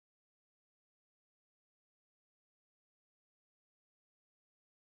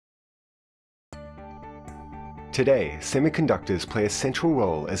Today, semiconductors play a central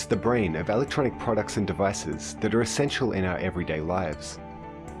role as the brain of electronic products and devices that are essential in our everyday lives.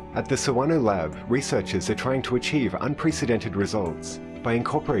 At the Sawano Lab, researchers are trying to achieve unprecedented results by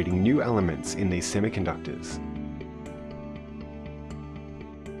incorporating new elements in these semiconductors.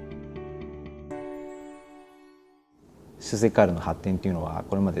 出席回路の発展というのは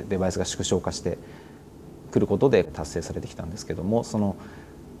これまでデバイスが縮小化してくることで達成されてきたんですけども、その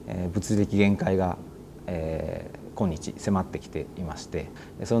物理的限界が今日迫ってきていまして、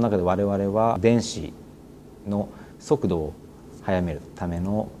その中で我々は電子の速度を速めるため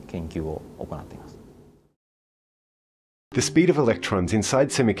の研究を行っています。The speed of electrons inside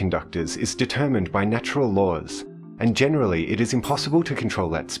semiconductors is determined by natural laws, and generally it is impossible to control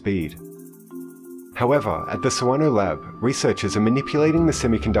that speed. However, at the Sawano Lab, researchers are manipulating the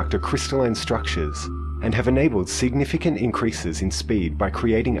semiconductor crystalline structures and have enabled significant increases in speed by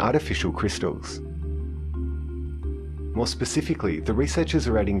creating artificial crystals. More specifically, the researchers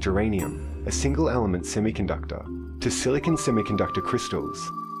are adding germanium, a single-element semiconductor, to silicon semiconductor crystals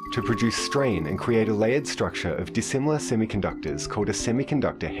to produce strain and create a layered structure of dissimilar semiconductors called a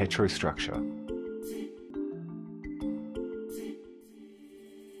semiconductor heterostructure.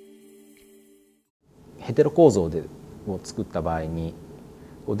 ヘテロ構造を作った場合に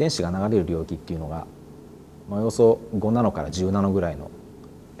電子が流れる領域っていうのがおよそ5ナノから10ナノぐらいの、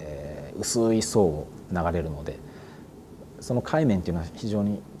薄い層を流れるので、その界面っていうのは非常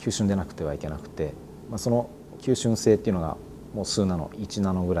に急峻でなくてはいけなくて、その急峻性っていうのがもう数ナノ1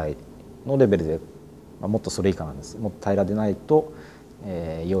ナノぐらいのレベルで、もっとそれ以下なんです。もっと平らでないと、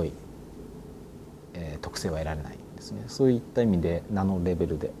良い、特性は得られないんですね。そういった意味でナノレベ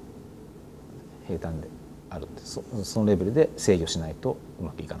ルで平坦である、そのレベルで制御しないとう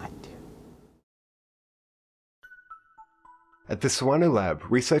まくいかないっていう。At the Sawano Lab,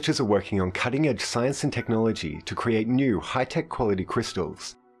 researchers are working on cutting-edge science and technology to create new high-tech quality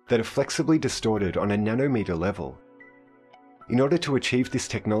crystals that are flexibly distorted on a nanometer level. In order to achieve this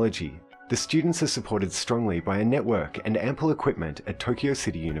technology, the students are supported strongly by a network and ample equipment at Tokyo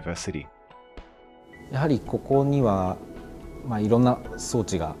City University. やはりここには、いろんな装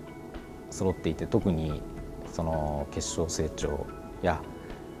置が揃っていて、特にその結晶成長や、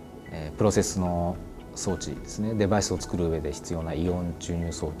プロセスの装置ですね、デバイスを作る上で必要なイオン注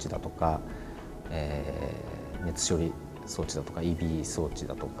入装置だとか、熱処理装置だとか EB 装置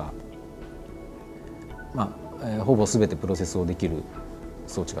だとか、ほぼ全てプロセスをできる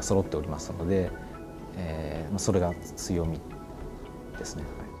装置が揃っておりますので、それが強みですね。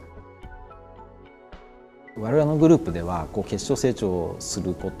我々のグループでは結晶成長をす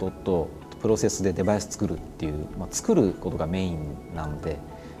ることとプロセスでデバイス作るっていう、作ることがメインなので、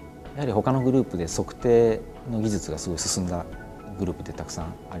やはり他のグループで測定の技術がすごい進んだグループでたくさ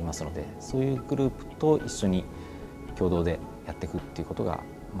んありますので、そういうグループと一緒に共同でやっていくっていうことが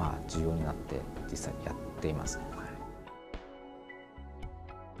重要になって実際やっています。